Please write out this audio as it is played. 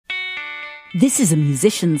This is A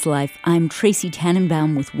Musician's Life. I'm Tracey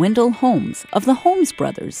Tanenbaum with Wendell Holmes of the Holmes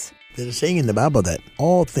Brothers. There's a saying in the Bible that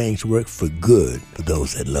all things work for good for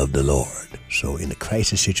those that love the Lord. So in a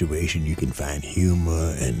crisis situation, you can find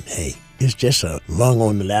humor and, hey, it's just a rung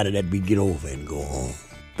on the ladder that we get over and go on.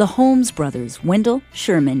 The Holmes brothers, Wendell,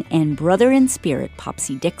 Sherman, and brother in spirit,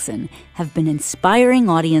 Popsy Dixon, have been inspiring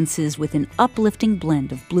audiences with an uplifting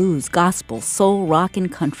blend of blues, gospel, soul, rock,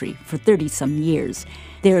 and country for 30-some years.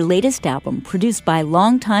 Their latest album, produced by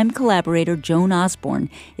longtime collaborator Joan Osborne,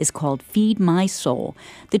 is called Feed My Soul.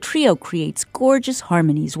 The trio creates gorgeous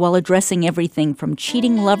harmonies while addressing everything from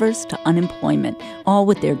cheating lovers to unemployment, all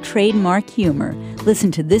with their trademark humor.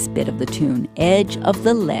 Listen to this bit of the tune, Edge of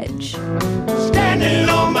the Ledge. Standing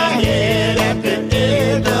on my head at the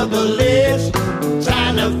edge of the ledge,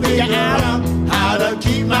 trying to figure out how to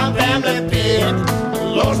keep my family fed.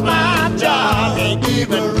 Lost my job and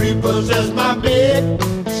even repossessed my bed.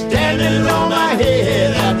 Standing on my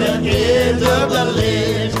head at the edge of the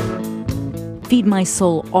ledge. Feed My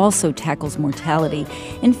Soul also tackles mortality.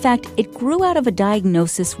 In fact, it grew out of a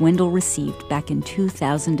diagnosis Wendell received back in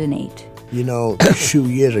 2008. You know, a few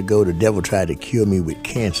years ago, the devil tried to cure me with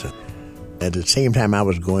cancer. At the same time I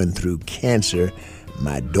was going through cancer,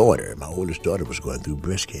 my oldest daughter, was going through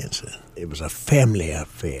breast cancer. It was a family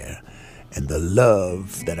affair. And the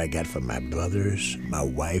love that I got from my brothers, my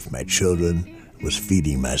wife, my children, was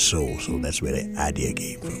feeding my soul. So that's where the idea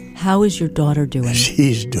came from. How is your daughter doing?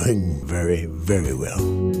 She's doing very, very well.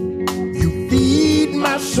 You feed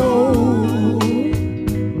my soul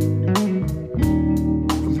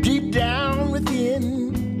from deep down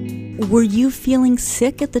within. Were you feeling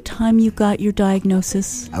sick at the time you got your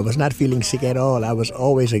diagnosis? I was not feeling sick at all. I was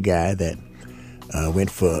always a guy that went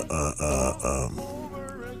for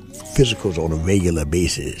physicals on a regular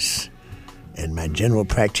basis. And my general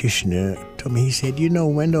practitioner told me, he said, you know,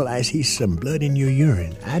 Wendell, I see some blood in your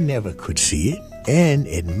urine. I never could see it, and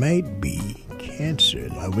it might be cancer.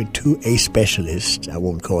 I went to a specialist. I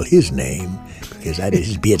won't call his name because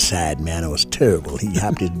his bedside manner was terrible. He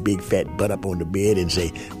hopped his big fat butt up on the bed and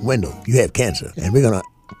say, Wendell, you have cancer, and we're going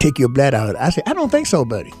to take your bladder out. I said, I don't think so,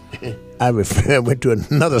 buddy. I went to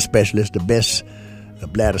another specialist, the best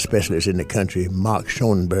bladder specialist in the country, Mark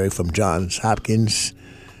Schoenberg from Johns Hopkins,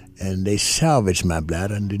 and they salvaged my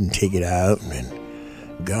bladder and didn't take it out, and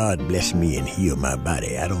God bless me and heal my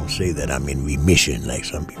body. I don't say that I'm in remission like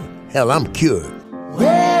some people. Hell, I'm cured.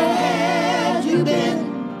 Where have you been,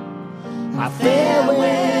 my fair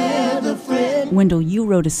weather friend? Wendell, you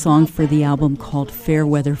wrote a song for the album called Fair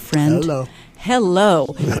Weather Friend.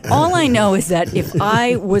 Hello. All I know is that if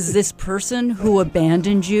I was this person who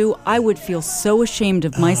abandoned you, I would feel so ashamed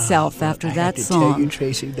of myself after that song. I have to tell you,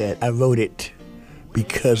 Tracy, that I wrote it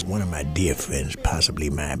because one of my dear friends, possibly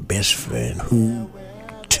my best friend, who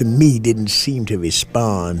to me didn't seem to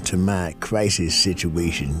respond to my crisis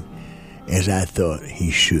situation as I thought he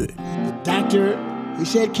should. The doctor, he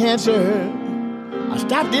said cancer. I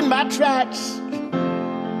stopped in my tracks.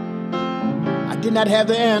 I did not have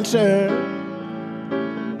the answer,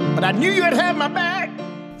 but I knew you'd have my back.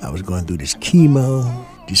 I was going through this chemo,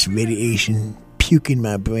 this radiation, puking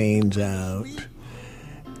my brains out.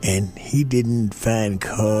 And he didn't find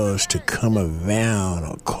cause to come around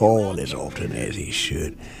or call as often as he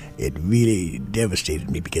should. It really devastated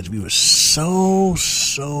me because we were so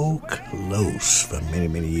close for many,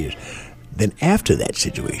 many years. Then after that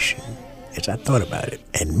situation, as I thought about it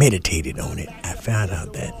and meditated on it, I found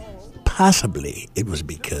out that possibly it was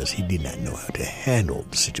because he did not know how to handle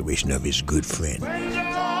the situation of his good friend.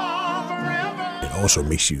 It also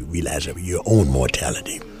makes you realize of your own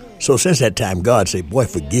mortality. So since that time, God said, boy,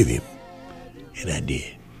 forgive him. And I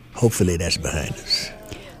did. Hopefully that's behind us.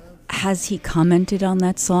 Has he commented on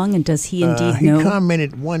that song, and does he indeed know? He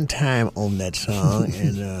commented one time on that song,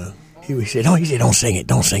 and he said, don't sing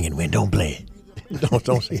it, Win, don't play it.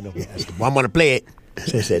 Don't sing it. I said, well, I'm going to play it.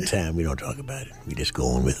 Since that time, we don't talk about it. We just go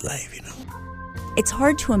on with life, you know. It's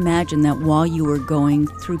hard to imagine that while you were going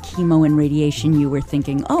through chemo and radiation, you were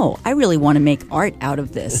thinking, oh, I really want to make art out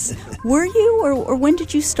of this. Were you, or when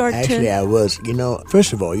did you start Actually, I was. You know,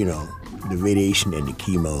 first of all, you know, the radiation and the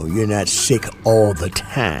chemo, you're not sick all the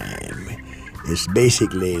time. It's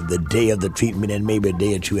basically the day of the treatment and maybe a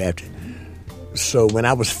day or two after. So when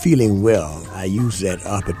I was feeling well, I used that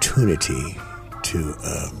opportunity to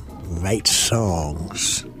write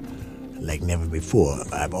songs like never before.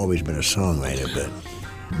 I've always been a songwriter, but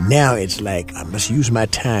now it's like I must use my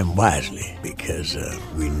time wisely because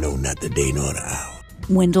we know not the day nor the hour.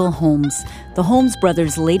 Wendell Holmes. The Holmes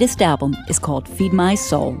brothers' latest album is called Feed My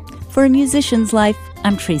Soul. For A Musician's Life,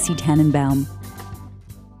 I'm Tracey Tanenbaum.